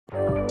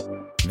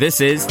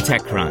This is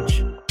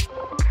TechCrunch.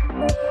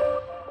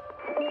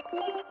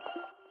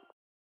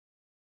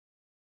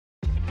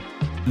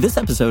 This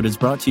episode is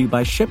brought to you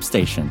by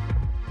ShipStation.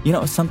 You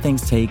know, some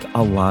things take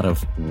a lot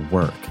of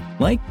work,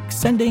 like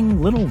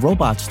sending little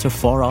robots to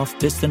far-off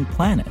distant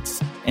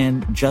planets.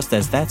 And just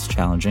as that's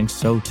challenging,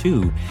 so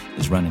too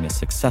is running a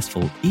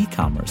successful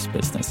e-commerce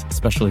business,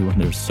 especially when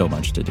there's so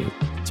much to do.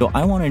 So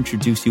I want to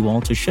introduce you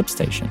all to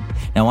ShipStation.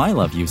 Now, I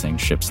love using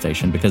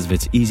ShipStation because of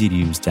its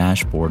easy-to-use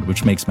dashboard,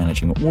 which makes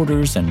managing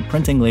orders and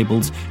printing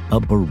labels a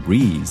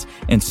breeze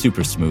and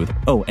super smooth.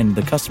 Oh, and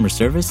the customer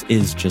service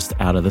is just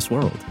out of this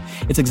world.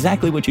 It's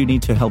exactly what you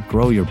need to help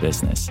grow your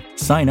business.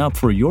 Sign up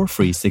for your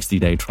free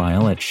 60-day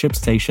trial at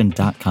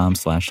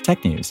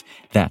shipstation.com/technews.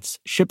 That's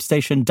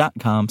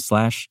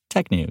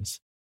shipstation.com/technews.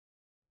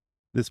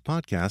 This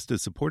podcast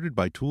is supported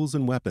by Tools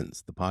and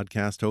Weapons, the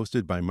podcast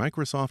hosted by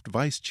Microsoft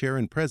Vice Chair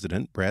and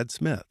President Brad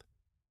Smith.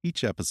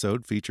 Each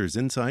episode features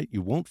insight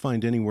you won't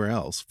find anywhere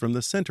else from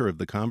the center of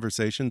the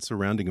conversation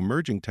surrounding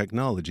emerging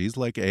technologies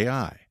like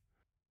AI.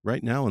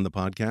 Right now in the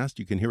podcast,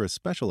 you can hear a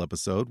special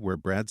episode where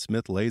Brad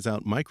Smith lays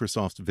out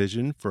Microsoft's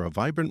vision for a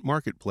vibrant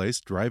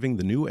marketplace driving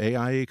the new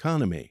AI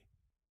economy.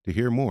 To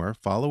hear more,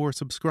 follow or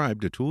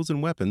subscribe to Tools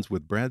and Weapons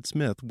with Brad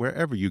Smith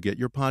wherever you get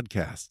your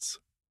podcasts.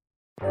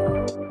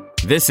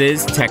 This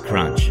is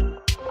TechCrunch.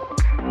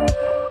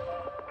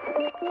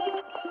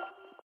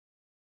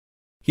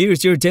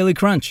 Here's your Daily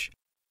Crunch.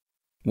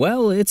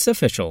 Well, it's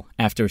official.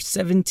 After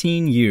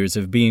 17 years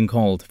of being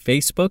called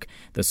Facebook,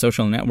 the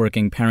social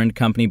networking parent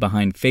company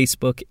behind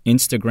Facebook,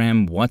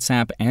 Instagram,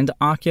 WhatsApp, and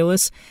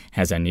Oculus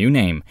has a new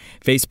name.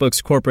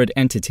 Facebook's corporate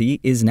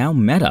entity is now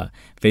Meta.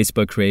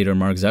 Facebook creator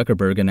Mark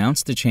Zuckerberg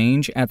announced the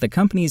change at the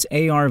company's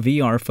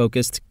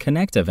AR/VR-focused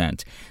Connect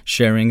event,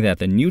 sharing that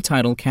the new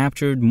title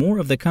captured more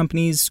of the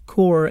company's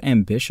core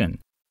ambition.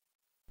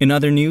 In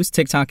other news,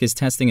 TikTok is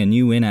testing a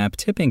new in-app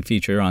tipping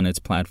feature on its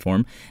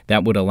platform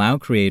that would allow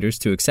creators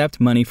to accept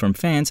money from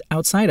fans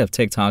outside of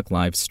TikTok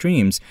live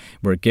streams,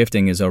 where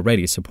gifting is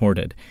already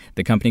supported.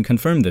 The company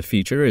confirmed the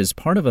feature is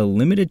part of a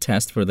limited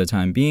test for the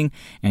time being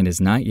and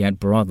is not yet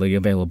broadly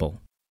available.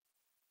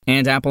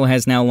 And Apple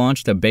has now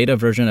launched a beta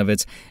version of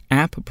its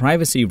App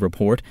Privacy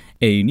Report,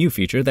 a new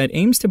feature that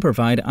aims to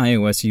provide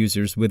iOS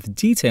users with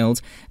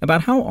details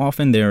about how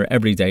often their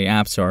everyday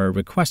apps are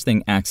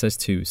requesting access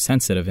to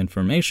sensitive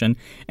information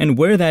and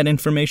where that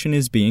information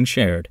is being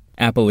shared.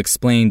 Apple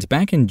explained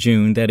back in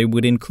June that it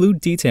would include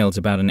details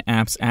about an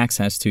app's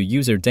access to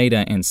user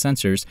data and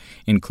sensors,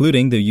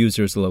 including the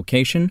user's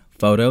location,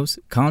 photos,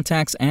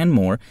 contacts, and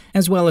more,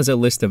 as well as a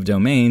list of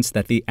domains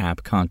that the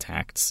app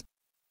contacts.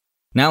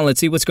 Now let's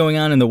see what's going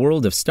on in the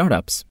world of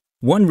startups.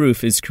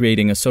 OneRoof is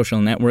creating a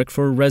social network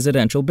for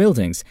residential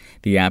buildings.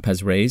 The app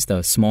has raised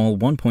a small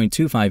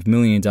 $1.25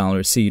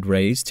 million seed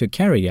raise to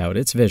carry out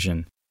its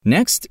vision.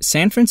 Next,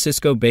 San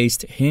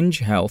Francisco-based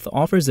Hinge Health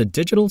offers a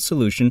digital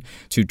solution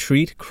to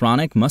treat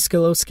chronic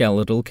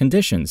musculoskeletal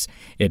conditions.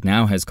 It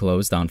now has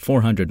closed on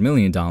 $400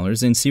 million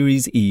in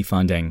Series E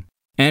funding.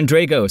 And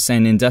Dragos,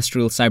 an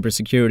industrial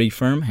cybersecurity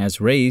firm, has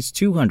raised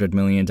 $200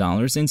 million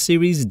in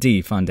Series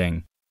D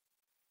funding.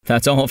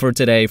 That's all for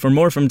today. For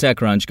more from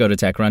TechCrunch, go to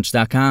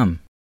TechCrunch.com.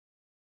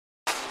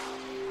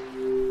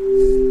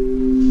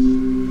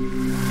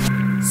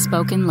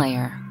 Spoken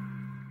Layer.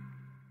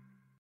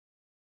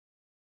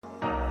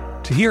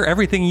 To hear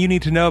everything you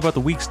need to know about the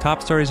week's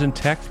top stories in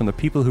tech from the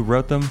people who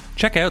wrote them,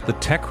 check out the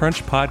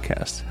TechCrunch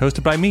podcast,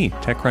 hosted by me,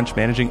 TechCrunch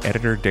managing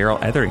editor Daryl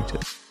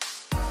Etherington.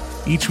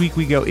 Each week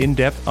we go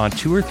in-depth on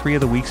 2 or 3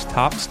 of the week's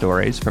top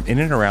stories from in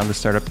and around the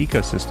startup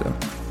ecosystem.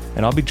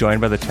 And I'll be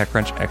joined by the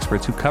TechCrunch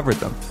experts who covered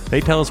them. They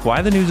tell us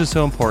why the news is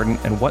so important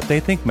and what they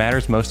think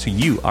matters most to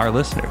you, our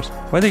listeners,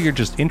 whether you're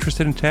just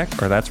interested in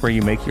tech or that's where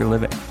you make your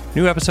living.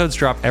 New episodes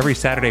drop every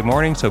Saturday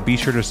morning, so be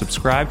sure to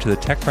subscribe to the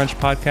TechCrunch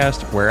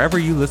podcast wherever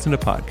you listen to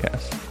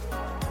podcasts.